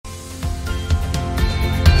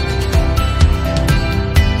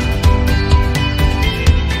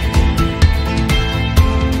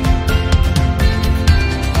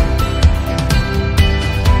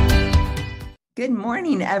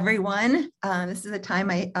morning, everyone. This is a time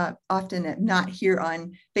I often am not here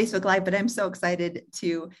on Facebook Live, but I'm so excited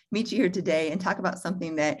to meet you here today and talk about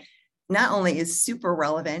something that not only is super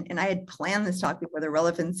relevant, and I had planned this talk before the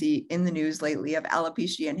relevancy in the news lately of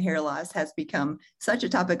alopecia and hair loss has become such a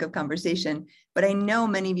topic of conversation, but I know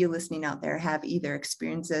many of you listening out there have either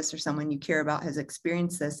experienced this or someone you care about has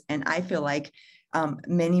experienced this, and I feel like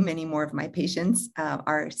many more of my patients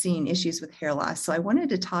are seeing issues with hair loss. So I wanted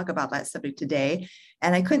to talk about that subject today.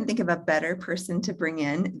 And I couldn't think of a better person to bring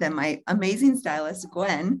in than my amazing stylist,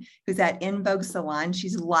 Gwen, who's at In Vogue Salon.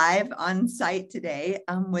 She's live on site today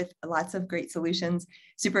with lots of great solutions.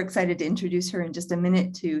 Super excited to introduce her in just a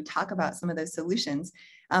minute to talk about some of those solutions.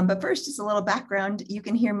 But first, just a little background. You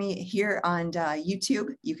can hear me here on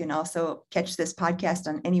YouTube. You can also catch this podcast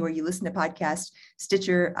on anywhere you listen to podcasts,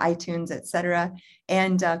 Stitcher, iTunes, etc.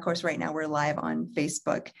 And of course, right now we're live on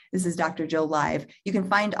Facebook. This is Dr. Jill Live. You can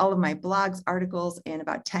find all of my blogs, articles, and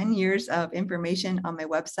about 10 years of information on my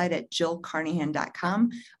website at jillcarnahan.com.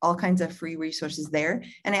 All kinds of free resources there.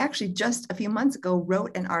 And I actually just a few months ago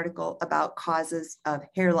wrote an article about causes of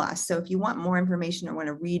hair loss. So if you want more information or want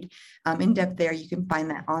to read in depth there, you can find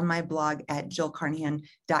that on my blog at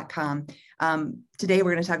jillcarnahan.com. Today,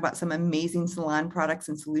 we're going to talk about some amazing salon products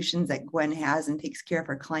and solutions that Gwen has and takes care of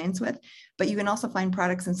her clients with. But you can also find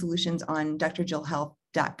products and solutions on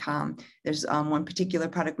drjillhealth.com. There's one particular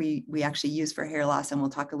product we actually use for hair loss, and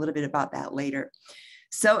we'll talk a little bit about that later.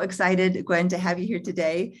 So excited, Gwen, to have you here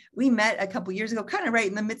today. We met a couple years ago, kind of right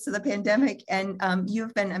in the midst of the pandemic, and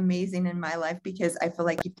you've been amazing in my life because I feel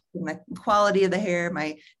like you've taken the quality of the hair,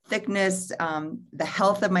 my thickness, the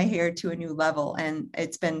health of my hair to a new level. And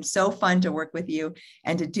it's been so fun to work with you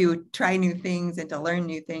and to try new things and to learn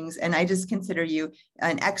new things. And I just consider you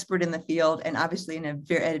an expert in the field and obviously a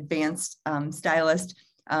very advanced stylist.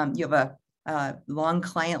 You have a long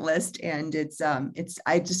client list, and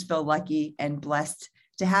I just feel lucky and blessed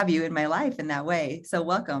to have you in my life in that way. So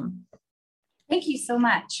welcome. Thank you so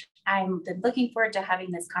much. I'm looking forward to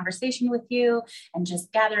having this conversation with you and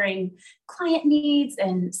just gathering client needs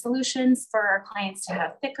and solutions for our clients to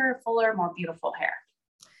have thicker, fuller, more beautiful hair.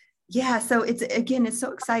 Yeah, so it's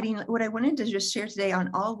so exciting. What I wanted to just share today on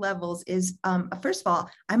all levels is, first of all,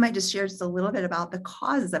 I might just share just a little bit about the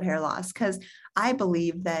causes of hair loss, because I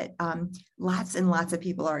believe that lots and lots of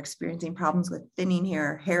people are experiencing problems with thinning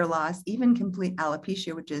hair loss, even complete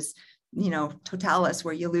alopecia, which is, totalis,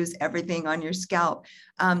 where you lose everything on your scalp.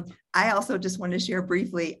 I also just want to share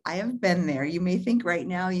briefly, I have been there. You may think right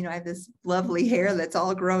now, I have this lovely hair that's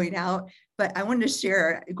all growing out, but I wanted to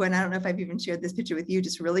share, Gwen, I don't know if I've even shared this picture with you,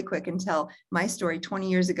 just really quick and tell my story. 20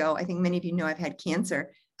 years ago, I think many of you know I've had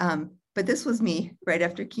cancer, but this was me right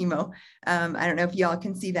after chemo. I don't know if y'all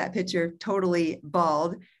can see that picture, totally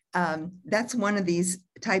bald. That's one of these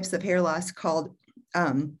types of hair loss called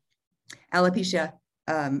alopecia.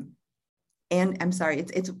 And I'm sorry,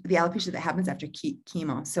 it's the alopecia that happens after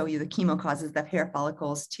chemo. So the chemo causes the hair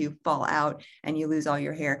follicles to fall out and you lose all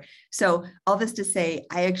your hair. So all this to say,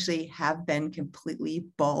 I actually have been completely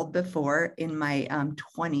bald before in my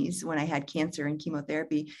 20s when I had cancer and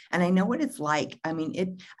chemotherapy. And I know what it's like. I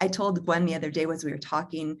mean, I told Gwen the other day as we were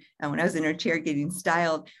talking, when I was in her chair getting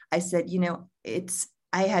styled, I said,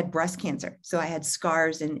 I had breast cancer. So I had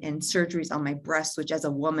scars and surgeries on my breast, which as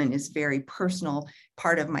a woman is very personal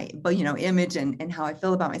part of my, image and how I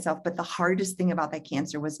feel about myself. But the hardest thing about that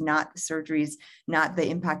cancer was not the surgeries, not the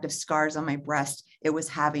impact of scars on my breast. It was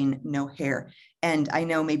having no hair. And I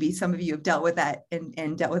know maybe some of you have dealt with that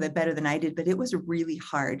and dealt with it better than I did, but it was really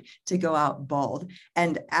hard to go out bald.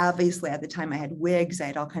 And obviously at the time I had wigs, I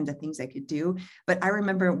had all kinds of things I could do. But I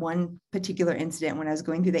remember one particular incident when I was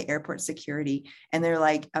going through the airport security and they're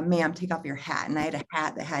like, ma'am, take off your hat. And I had a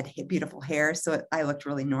hat that had beautiful hair. So I looked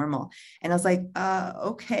really normal. And I was like,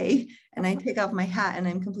 okay. And I take off my hat and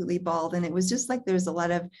I'm completely bald. And it was just like, there's a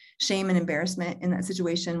lot of shame and embarrassment in that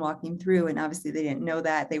situation walking through. And obviously they didn't know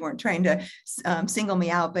that. They weren't trying to single me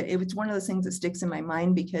out, but it was one of those things that sticks in my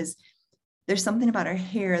mind because there's something about our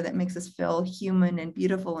hair that makes us feel human and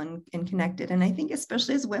beautiful and connected. And I think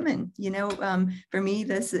especially as women, for me,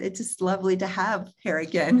 it's just lovely to have hair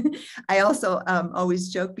again. I also always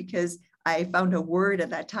joke because I found a word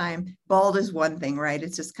at that time. Bald is one thing, right?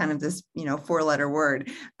 It's just kind of this, 4-letter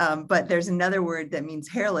word. But there's another word that means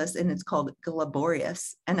hairless and it's called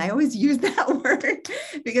glaborious. And I always use that word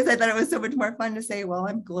because I thought it was so much more fun to say, well,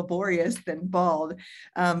 I'm glaborious than bald.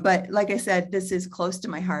 But like I said, this is close to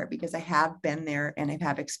my heart because I have been there and I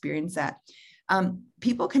have experienced that.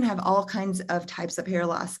 People can have all kinds of types of hair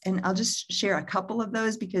loss. And I'll just share a couple of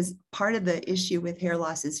those because part of the issue with hair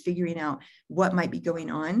loss is figuring out what might be going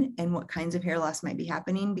on and what kinds of hair loss might be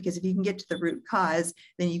happening. Because if you can get to the root cause,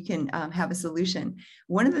 then you can have a solution.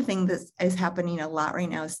 One of the things that is happening a lot right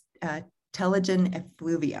now is telogen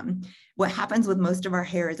effluvium. What happens with most of our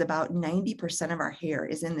hair is about 90% of our hair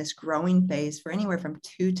is in this growing phase for anywhere from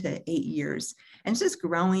 2 to 8 years. And it's just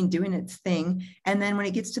growing, doing its thing. And then when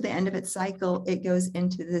it gets to the end of its cycle, it goes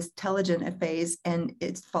into this telogen phase and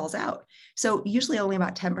it falls out. So usually only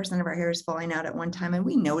about 10% of our hair is falling out at one time. And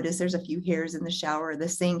we notice there's a few hairs in the shower or the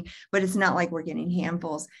sink, but it's not like we're getting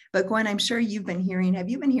handfuls. But Gwen, I'm sure have you been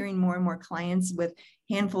hearing more and more clients with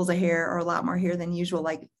handfuls of hair or a lot more hair than usual,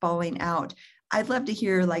 like falling out? I'd love to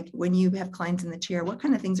hear, like, when you have clients in the chair, what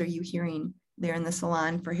kind of things are you hearing there in the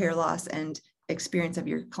salon for hair loss and experience of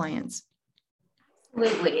your clients?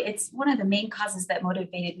 Absolutely. It's one of the main causes that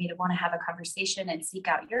motivated me to want to have a conversation and seek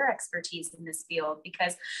out your expertise in this field,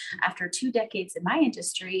 because after 2 decades in my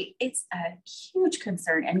industry, it's a huge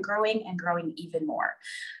concern and growing even more.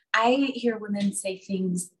 I hear women say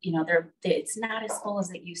things, it's not as full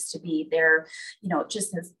as it used to be. They're,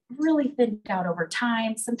 just has really thinned out over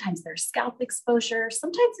time. Sometimes there's scalp exposure.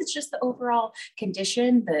 Sometimes it's just the overall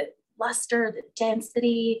condition, the luster, the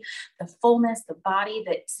density, the fullness, the body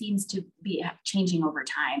that seems to be changing over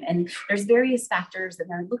time. And there's various factors and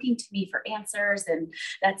they're looking to me for answers. And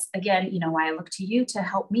that's, again, why I look to you to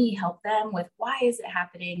help me help them with why is it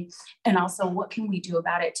happening? And also what can we do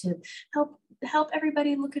about it to help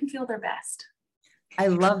everybody look and feel their best. I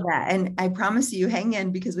love that. And I promise you, hang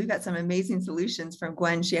in, because we've got some amazing solutions from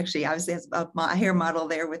Gwen. She actually obviously has a hair model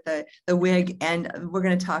there with the wig. And we're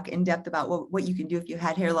going to talk in depth about what you can do if you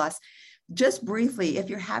had hair loss. Just briefly, if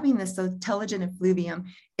you're having this, so telogen effluvium,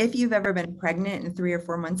 if you've ever been pregnant and 3 or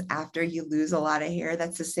 4 months after you lose a lot of hair,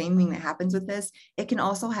 that's the same thing that happens with this. It can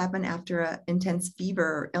also happen after an intense fever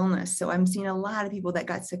or illness. So I'm seeing a lot of people that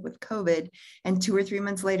got sick with COVID, and 2 or 3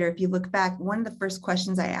 months later, if you look back, one of the first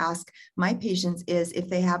questions I ask my patients is, if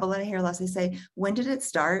they have a lot of hair loss, I say, when did it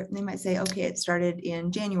start? And they might say, okay, it started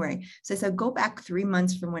in January. So I said, go back 3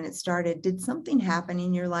 months from when it started. Did something happen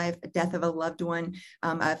in your life, a death of a loved one,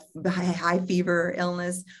 a high fever or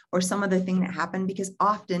illness, or some other thing that happened? Because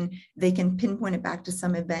often they can pinpoint it back to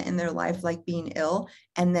some event in their life, like being ill,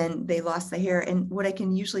 and then they lost the hair. And what I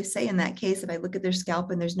can usually say in that case, if I look at their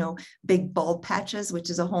scalp and there's no big bald patches, which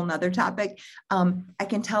is a whole nother topic, I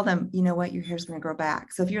can tell them, you know what, your hair's going to grow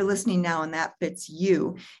back. So if you're listening now and that fits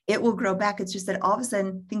you, it will grow back. It's just that all of a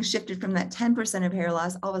sudden things shifted from that 10% of hair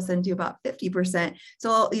loss all of a sudden to about 50%.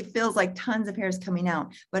 So it feels like tons of hairs coming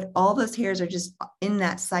out, but all those hairs are just in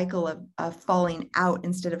that cycle of falling out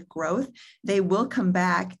instead of growth. They will come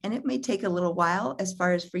back. And it may take a little while as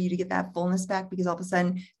far as for you to get that fullness back, because all of a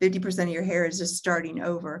sudden 50% of your hair is just starting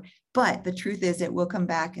over. But the truth is it will come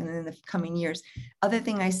back in the coming years. Other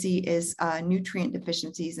thing I see is nutrient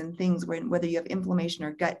deficiencies and things whether you have inflammation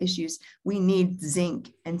or gut issues, we need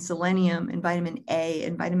zinc and selenium and vitamin A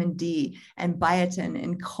and vitamin D and biotin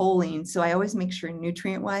and choline. So I always make sure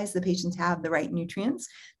nutrient wise, the patients have the right nutrients,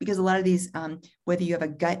 because a lot of these, whether you have a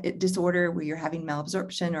gut disorder where you're having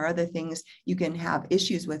malabsorption or other things, you can have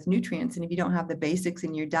issues with nutrients. And if you don't have the basics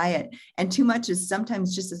in your diet, and too much is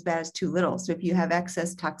sometimes just as bad as too little. So if you have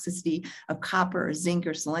excess toxicity of copper or zinc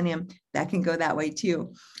or selenium, that can go that way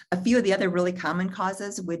too. A few of the other really common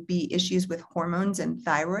causes would be issues with hormones and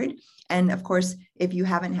thyroid. And of course, if you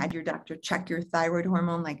haven't had your doctor check your thyroid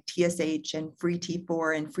hormone like TSH and free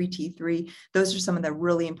T4 and free T3, those are some of the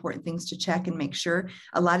really important things to check and make sure.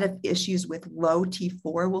 A lot of issues with low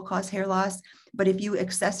T4 will cause hair loss. But if you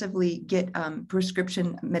excessively get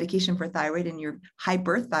prescription medication for thyroid and you're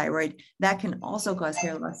hyperthyroid, that can also cause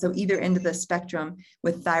hair loss. So either end of the spectrum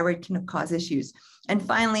with thyroid can cause issues. And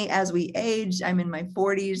finally, as we age, I'm in my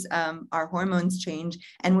 40s, our hormones change.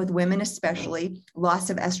 And with women especially, loss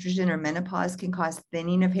of estrogen or menopause can cause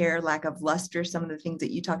thinning of hair, lack of luster, some of the things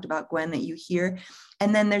that you talked about, Gwen, that you hear.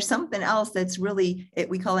 And then there's something else that's really,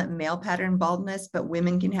 we call it male pattern baldness, but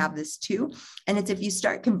women can have this too. And it's if you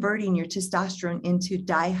start converting your testosterone into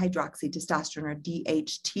dihydroxytestosterone or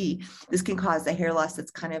DHT, this can cause a hair loss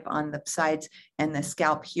that's kind of on the sides and the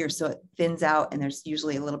scalp here. So it thins out and there's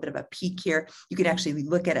usually a little bit of a peak here. You can actually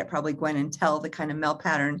look at it probably, Gwen, and tell the kind of male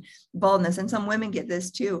pattern baldness. And some women get this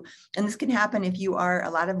too. And this can happen if you are, a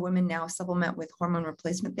lot of women now supplement with hormone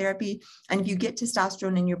replacement therapy. And if you get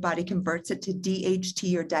testosterone and your body converts it to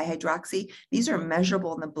DHT or dihydroxy, these are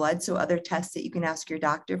measurable in the blood. So other tests that you can ask your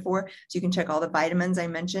doctor for. So you can check all the vitamins I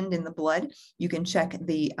mentioned in the blood. You can check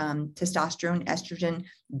the testosterone, estrogen,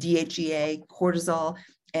 DHEA, cortisol,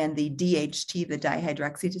 and the DHT, the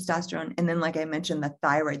dihydroxytestosterone. And then, like I mentioned, the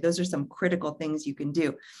thyroid. Those are some critical things you can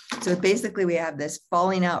do. So basically we have this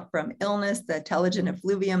falling out from illness, the telogen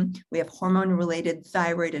effluvium. We have hormone-related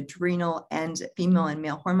thyroid, adrenal, and female and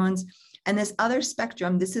male hormones. And this other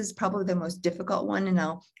spectrum, this is probably the most difficult one, and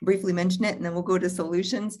I'll briefly mention it, and then we'll go to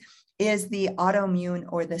solutions, is the autoimmune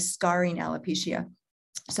or the scarring alopecia.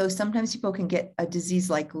 So sometimes people can get a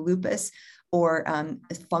disease like lupus or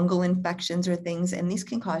fungal infections or things, and these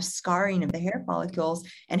can cause scarring of the hair follicles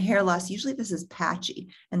and hair loss. Usually this is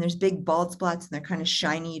patchy, and there's big bald spots, and they're kind of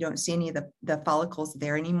shiny. You don't see any of the follicles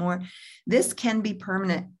there anymore. This can be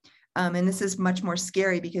permanent. And this is much more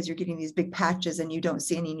scary because you're getting these big patches and you don't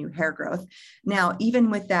see any new hair growth. Now, even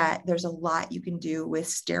with that, there's a lot you can do with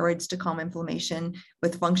steroids to calm inflammation,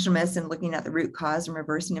 with functional medicine, looking at the root cause and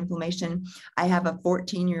reversing inflammation. I have a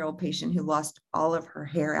 14-year-old patient who lost all of her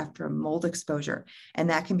hair after a mold exposure, and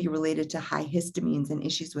that can be related to high histamines and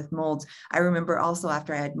issues with molds. I remember also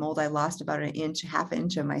after I had mold, I lost about an inch, half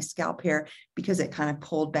inch of my scalp hair because it kind of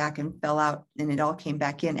pulled back and fell out, and it all came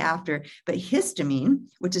back in after. But histamine,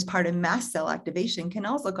 which is part of mast cell activation, can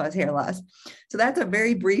also cause hair loss. So that's a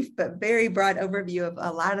very brief but very broad overview of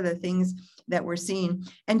a lot of the things that we're seeing.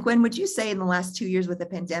 And Gwen, would you say in the last 2 years with the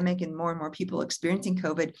pandemic and more people experiencing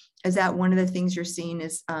COVID, is that one of the things you're seeing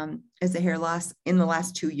is the hair loss in the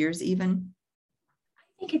last 2 years even?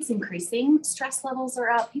 I think it's increasing. Stress levels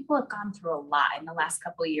are up. People have gone through a lot in the last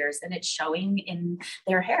couple of years, and it's showing in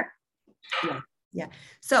their hair. Yeah.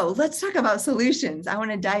 So let's talk about solutions. I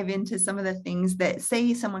want to dive into some of the things that,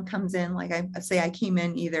 say someone comes in, like I came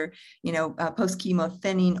in either, post chemo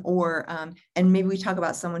thinning, or, and maybe we talk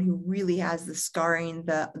about someone who really has the scarring,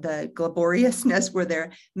 the laboriousness where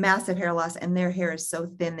they're massive hair loss and their hair is so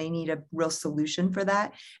thin, they need a real solution for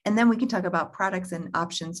that. And then we can talk about products and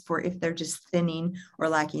options for if they're just thinning or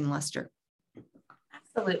lacking luster.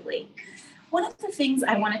 Absolutely. One of the things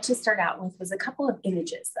I wanted to start out with was a couple of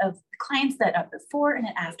images of clients that are before and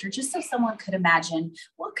after, just so someone could imagine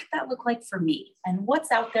what could that look like for me and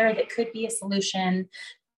what's out there that could be a solution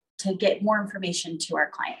to get more information to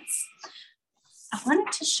our clients. I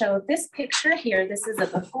wanted to show this picture here. This is a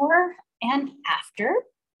before and after.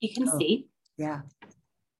 You can see. Yeah.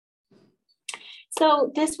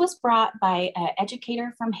 So this was brought by an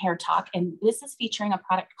educator from Hair Talk, and this is featuring a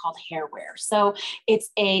product called Hairwear. So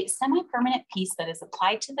it's a semi-permanent piece that is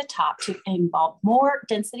applied to the top to involve more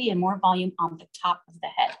density and more volume on the top of the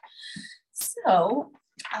head. So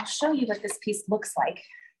I'll show you what this piece looks like.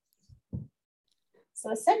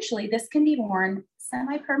 So essentially, this can be worn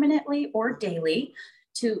semi-permanently or daily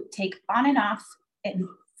to take on and off and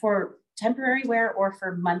for temporary wear or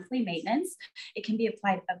for monthly maintenance. It can be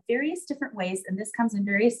applied of various different ways, and this comes in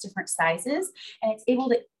various different sizes, and it's able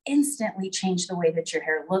to instantly change the way that your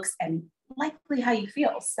hair looks and likely how you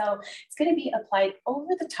feel. So it's going to be applied over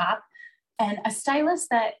the top, and a stylist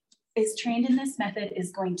that is trained in this method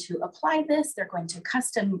is going to apply this. They're going to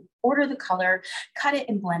custom order the color, cut it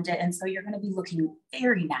and blend it, and so you're going to be looking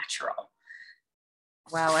very natural.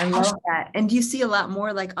 Wow, I love that. And do you see a lot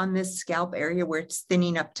more like on this scalp area where it's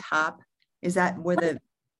thinning up top? Is that where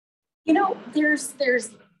there's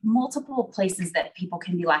multiple places that people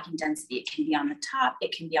can be lacking density. It can be on the top,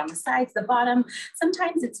 it can be on the sides, the bottom.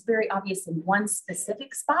 Sometimes it's very obvious in one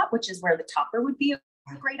specific spot, which is where the topper would be a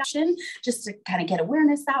great option, just to kind of get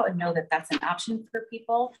awareness out and know that that's an option for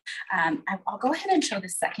people. I'll go ahead and show the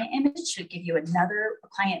second image to give you another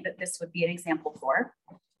client that this would be an example for.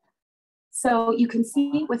 So you can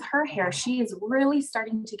see with her hair, she is really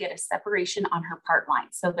starting to get a separation on her part line.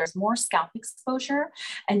 So there's more scalp exposure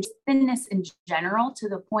and thinness in general, to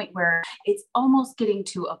the point where it's almost getting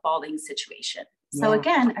to a balding situation. Yeah. So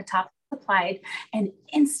again, a top applied and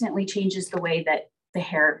instantly changes the way that the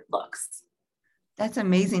hair looks. That's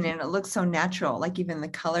amazing. And it looks so natural, like even the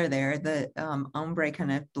color there, the ombre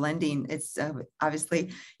kind of blending. It's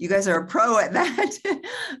obviously you guys are a pro at that,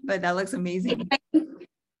 but that looks amazing.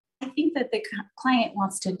 I think that the client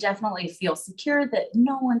wants to definitely feel secure that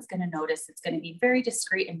no one's going to notice. It's going to be very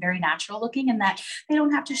discreet and very natural looking, and that they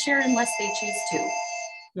don't have to share unless they choose to.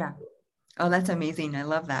 Yeah. Oh, that's amazing. I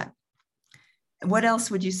love that. What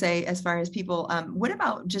else would you say as far as people, what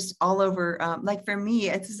about just all over, like for me,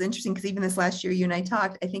 it's interesting because even this last year, you and I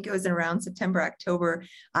talked, I think it was around September, October,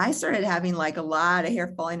 I started having like a lot of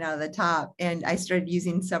hair falling out of the top, and I started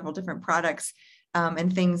using several different products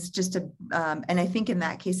and things just to, and I think in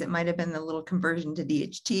that case, it might've been the little conversion to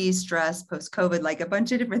DHT, stress, post-COVID, like a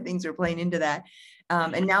bunch of different things are playing into that.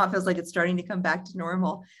 And now it feels like it's starting to come back to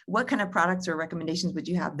normal. What kind of products or recommendations would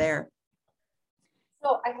you have there?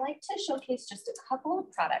 So I'd like to showcase just a couple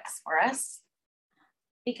of products for us.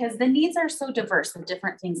 because the needs are so diverse of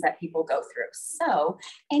different things that people go through. So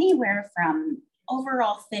anywhere from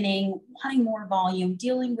overall thinning, wanting more volume,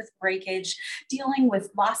 dealing with breakage, dealing with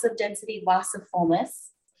loss of density, loss of fullness.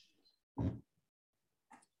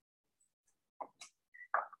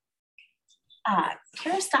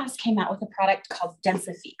 Kerastase came out with a product called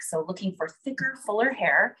Densifique. So looking for thicker, fuller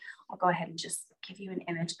hair. I'll go ahead and just give you an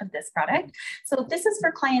image of this product. So this is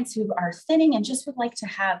for clients who are thinning and just would like to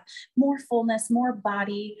have more fullness, more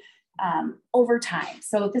body over time.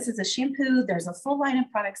 So this is a shampoo. There's a full line of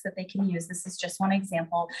products that they can use. This is just one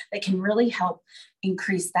example that can really help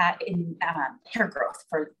increase that in hair growth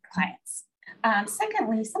for clients.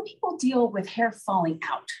 Secondly, some people deal with hair falling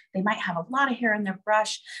out. They might have a lot of hair in their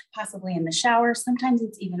brush, possibly in the shower. Sometimes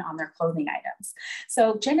it's even on their clothing items.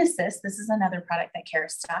 So Genesis, this is another product that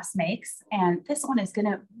Kerastase makes. And this one is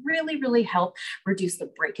gonna really, really help reduce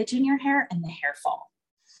the breakage in your hair and the hair fall.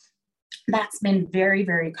 That's been very,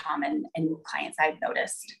 very common in clients I've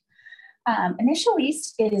noticed. Initial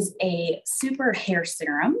East is a super hair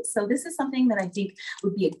serum. So this is something that I think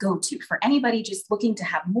would be a go-to for anybody just looking to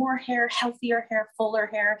have more hair, healthier hair, fuller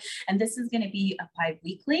hair. And this is going to be applied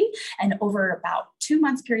weekly, and over about 2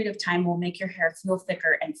 months period of time will make your hair feel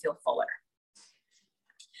thicker and feel fuller.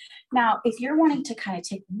 Now, if you're wanting to kind of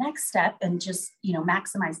take the next step and just,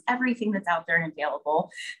 maximize everything that's out there and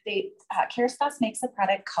available, Kerastase makes a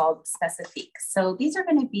product called Specifique. So these are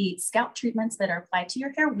going to be scalp treatments that are applied to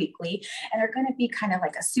your hair weekly, and are going to be kind of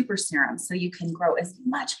like a super serum, so you can grow as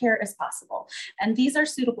much hair as possible. And these are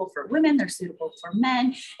suitable for women, they're suitable for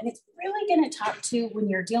men, and it's really going to talk to when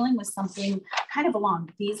you're dealing with something kind of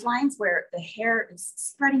along these lines where the hair is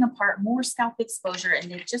spreading apart, more scalp exposure, and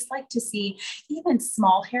they just like to see even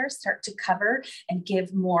small hairs start to cover and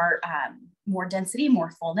give more density,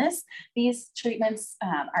 more fullness. These treatments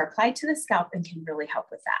are applied to the scalp and can really help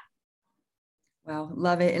with that. Wow,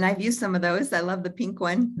 love it. And I've used some of those. I love the pink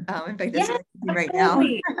one. In fact, this Yeah, is right now.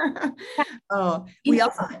 Oh, we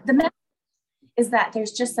also the message is that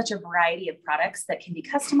there's just such a variety of products that can be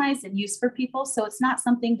customized and used for people. So it's not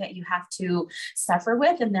something that you have to suffer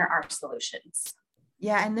with, and there are solutions.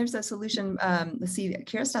 Yeah, and there's a solution. Let's see,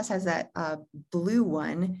 Kerastase has that blue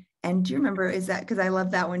one. And do you remember, is that, because I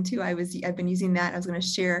love that one too. I've been using that. I was going to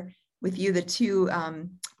share with you the two.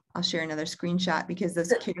 I'll share another screenshot because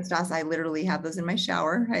those Kerastase, I literally have those in my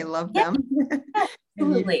shower. I love them.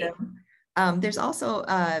 Absolutely. There's also,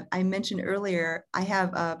 I mentioned earlier, I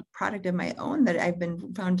have a product of my own that I've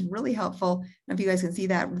been found really helpful. I don't know if you guys can see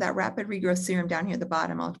that rapid regrowth serum down here at the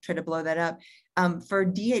bottom. I'll try to blow that up. For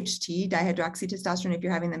DHT, dihydroxytestosterone, if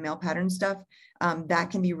you're having the male pattern stuff, that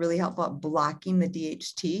can be really helpful at blocking the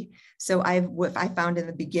DHT. So what I found in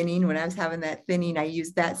the beginning when I was having that thinning, I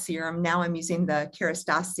used that serum. Now I'm using the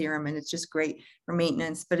Kerastase serum, and it's just great for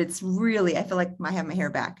maintenance, but it's really, I feel like I have my hair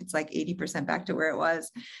back. It's like 80% back to where it was.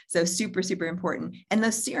 So super, super important. And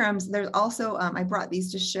those serums, there's also, I brought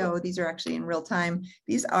these to show, these are actually in real time.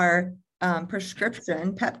 These are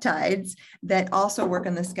prescription peptides that also work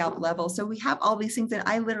on the scalp level. So we have all these things, and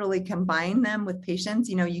I literally combine them with patients.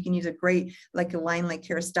 You can use a great, like a line like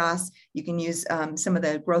Kerastase. You can use some of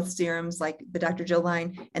the growth serums like the Dr. Jill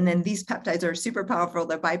line. And then these peptides are super powerful.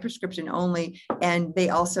 They're by prescription only, and they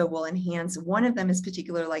also will enhance. One of them is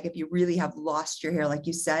particular, like if you really have lost your hair, like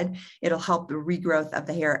you said, it'll help the regrowth of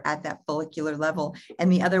the hair at that follicular level.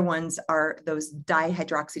 And the other ones are those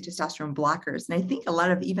dihydroxytestosterone blockers. And I think a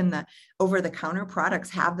lot of even the over-the-counter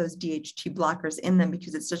products have those DHT blockers in them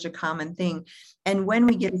because it's such a common thing. And when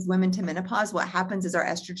we get as women to menopause, what happens is our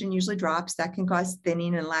estrogen usually drops. That can cause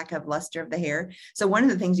thinning and lack of luster of the hair. So one of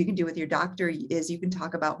the things you can do with your doctor is you can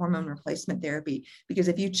talk about hormone replacement therapy, because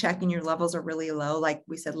if you check and your levels are really low, like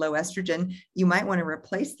we said, low estrogen, you might want to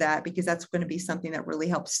replace that, because that's going to be something that really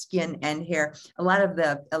helps skin and hair. A lot of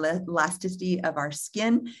the elasticity of our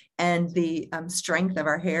skin and the strength of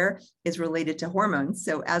our hair is related to hormones.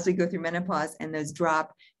 So as we go through menopause and those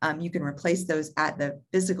drop, you can replace those at the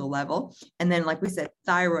physical level. And then, like we said,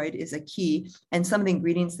 thyroid is a key. And some of the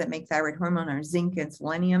ingredients that make thyroid hormone are zinc and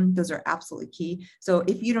selenium. Those are absolutely key. So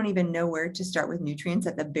if you don't even know where to start with nutrients,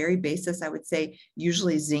 at the very basis, I would say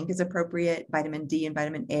usually zinc is appropriate. Vitamin D and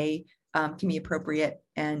vitamin A can be appropriate.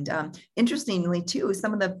 And interestingly too,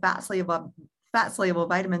 some of the fat soluble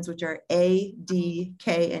vitamins, which are A, D,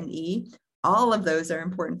 K, and E, All of those are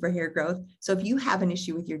important for hair growth. So if you have an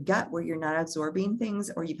issue with your gut where you're not absorbing things,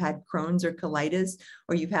 or you've had Crohn's or colitis,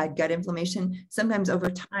 or you've had gut inflammation, sometimes over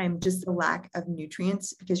time, just the lack of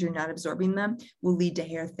nutrients because you're not absorbing them will lead to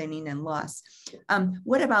hair thinning and loss.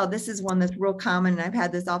 What about, this is one that's real common, and I've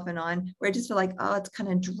had this off and on, where I just feel like, oh, it's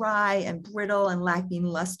kind of dry and brittle and lacking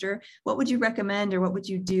luster. What would you recommend, or what would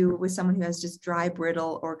you do with someone who has just dry,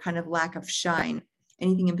 brittle, or kind of lack of shine?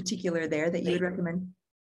 Anything in particular there that you would recommend?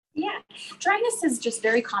 Yeah, dryness is just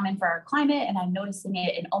very common for our climate, and I'm noticing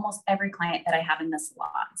it in almost every client that I have in the salon.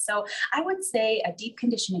 So I would say a deep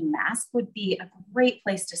conditioning mask would be a great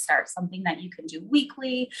place to start, something that you can do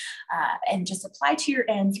weekly and just apply to your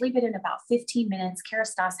ends, leave it in about 15 minutes.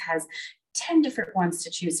 Kerastase has 10 different ones to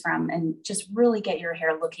choose from, and just really get your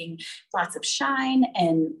hair looking lots of shine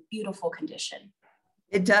and beautiful condition.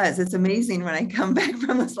 It does. It's amazing when I come back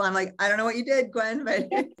from the salon. I'm like, I don't know what you did, Gwen, but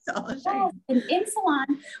it's all a shame. And in salon,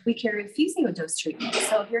 we carry a Physio-Dose treatment.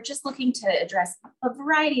 So if you're just looking to address a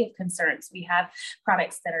variety of concerns, we have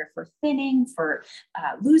products that are for thinning, for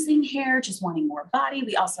losing hair, just wanting more body.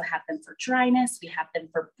 We also have them for dryness. We have them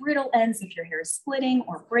for brittle ends if your hair is splitting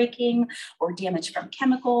or breaking or damage from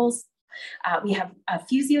chemicals. We have a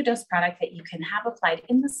Physio-Dose product that you can have applied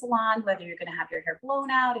in the salon, whether you're going to have your hair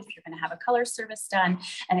blown out, if you're going to have a color service done,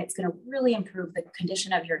 and it's going to really improve the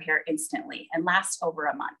condition of your hair instantly and last over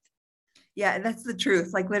a month. Yeah, that's the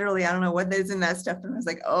truth. Like literally, I don't know what is in that stuff. And I was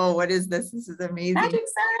like, oh, what is this? This is amazing. Magic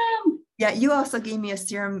serum. Yeah, you also gave me a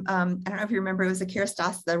serum. I don't know if you remember, it was a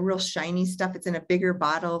Kerastase, the real shiny stuff. It's in a bigger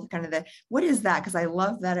bottle, kind of what is that? Because I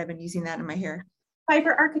love that. I've been using that in my hair.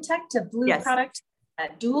 Fiber Architect, a blue Yes. product.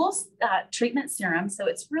 Dual treatment serum. So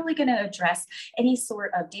it's really going to address any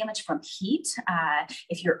sort of damage from heat.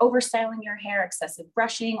 If you're overstyling your hair, excessive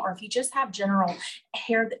brushing, or if you just have general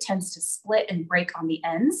hair that tends to split and break on the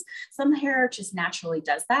ends. Some hair just naturally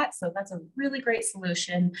does that. So that's a really great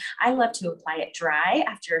solution. I love to apply it dry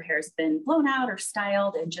after your hair's been blown out or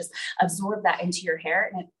styled, and just absorb that into your hair.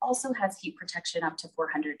 And it also has heat protection up to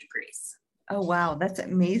 400 degrees. Oh, wow. That's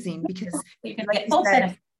amazing, because you can like get both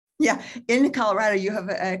benefits. Yeah, in Colorado, you have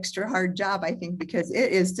an extra hard job, I think, because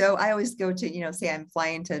it is so. I always go to, say I'm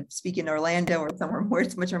flying to speak in Orlando or somewhere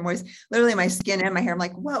moist, much more moist. Literally, my skin and my hair, I'm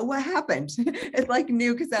like, whoa, what happened? It's like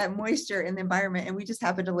new because that moisture in the environment. And we just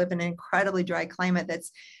happen to live in an incredibly dry climate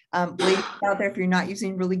that's ladies out there. If you're not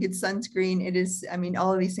using really good sunscreen, it is, I mean,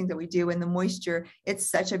 all of these things that we do, and the moisture, it's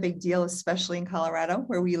such a big deal, especially in Colorado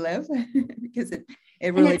where we live, because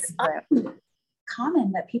it really is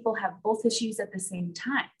common that people have both issues at the same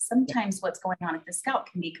time. Sometimes what's going on at the scalp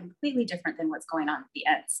can be completely different than what's going on at the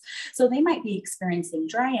ends. So they might be experiencing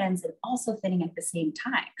dry ends and also thinning at the same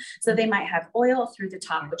time. So they might have oil through the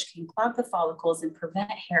top, which can clog the follicles and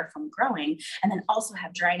prevent hair from growing, and then also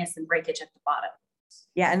have dryness and breakage at the bottom.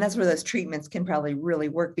 Yeah, and that's where those treatments can probably really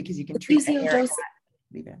work, because you can treat the hair.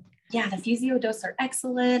 Yeah, the Physio-Dose are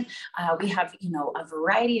excellent. We have, a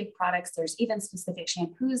variety of products. There's even specific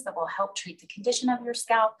shampoos that will help treat the condition of your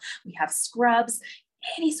scalp. We have scrubs,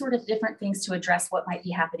 any sort of different things to address what might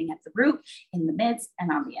be happening at the root, in the mids,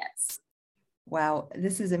 and on the ends. Wow,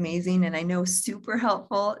 this is amazing. And I know super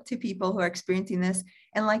helpful to people who are experiencing this.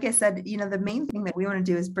 And like I said, the main thing that we want to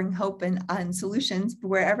do is bring hope and solutions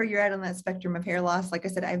wherever you're at on that spectrum of hair loss. Like I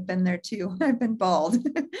said, I've been there too. I've been bald.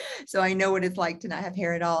 So I know what it's like to not have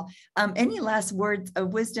hair at all. Any last words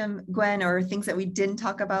of wisdom, Gwen, or things that we didn't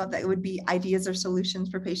talk about that would be ideas or solutions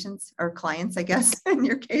for patients or clients, I guess, in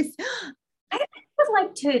your case? I would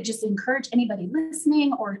like to just encourage anybody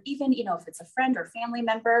listening, or even, if it's a friend or family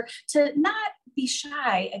member, to not be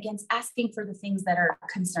shy against asking for the things that are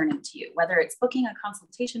concerning to you, whether it's booking a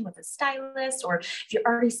consultation with a stylist, or if you're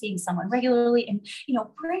already seeing someone regularly, and,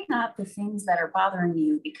 bring up the things that are bothering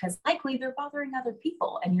you, because likely they're bothering other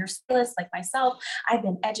people. And your stylist, like myself, I've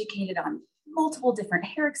been educated on multiple different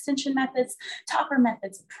hair extension methods, topper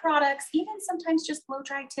methods, products, even sometimes just blow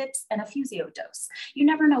dry tips and a Physio-Dose. You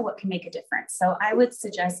never know what can make a difference. So I would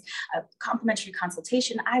suggest a complimentary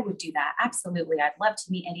consultation. I would do that. Absolutely. I'd love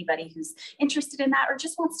to meet anybody who's interested in that or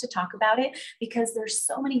just wants to talk about it, because there's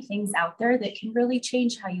so many things out there that can really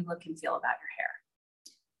change how you look and feel about your hair.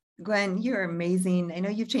 Gwen, you're amazing. I know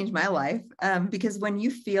you've changed my life because when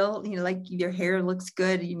you feel, like your hair looks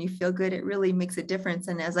good and you feel good, it really makes a difference.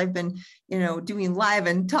 And as I've been, doing live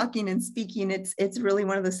and talking and speaking, it's really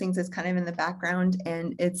one of those things that's kind of in the background,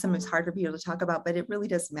 and it's sometimes hard for people to talk about, but it really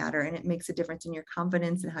does matter, and it makes a difference in your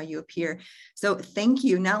confidence and how you appear. So thank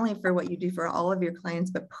you, not only for what you do for all of your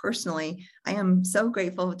clients, but personally, I am so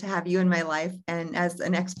grateful to have you in my life and as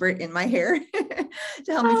an expert in my hair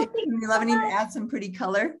to help me take 11 and add some pretty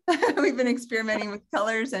color. We've been experimenting with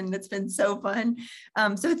colors and it's been so fun.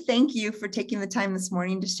 So thank you for taking the time this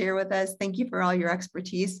morning to share with us. Thank you for all your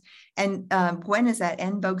expertise. And Gwen is at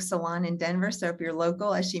En Vogue Salon in Denver. So if you're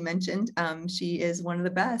local, as she mentioned, she is one of the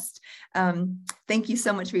best. Thank you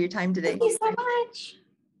so much for your time today. Thank you so much.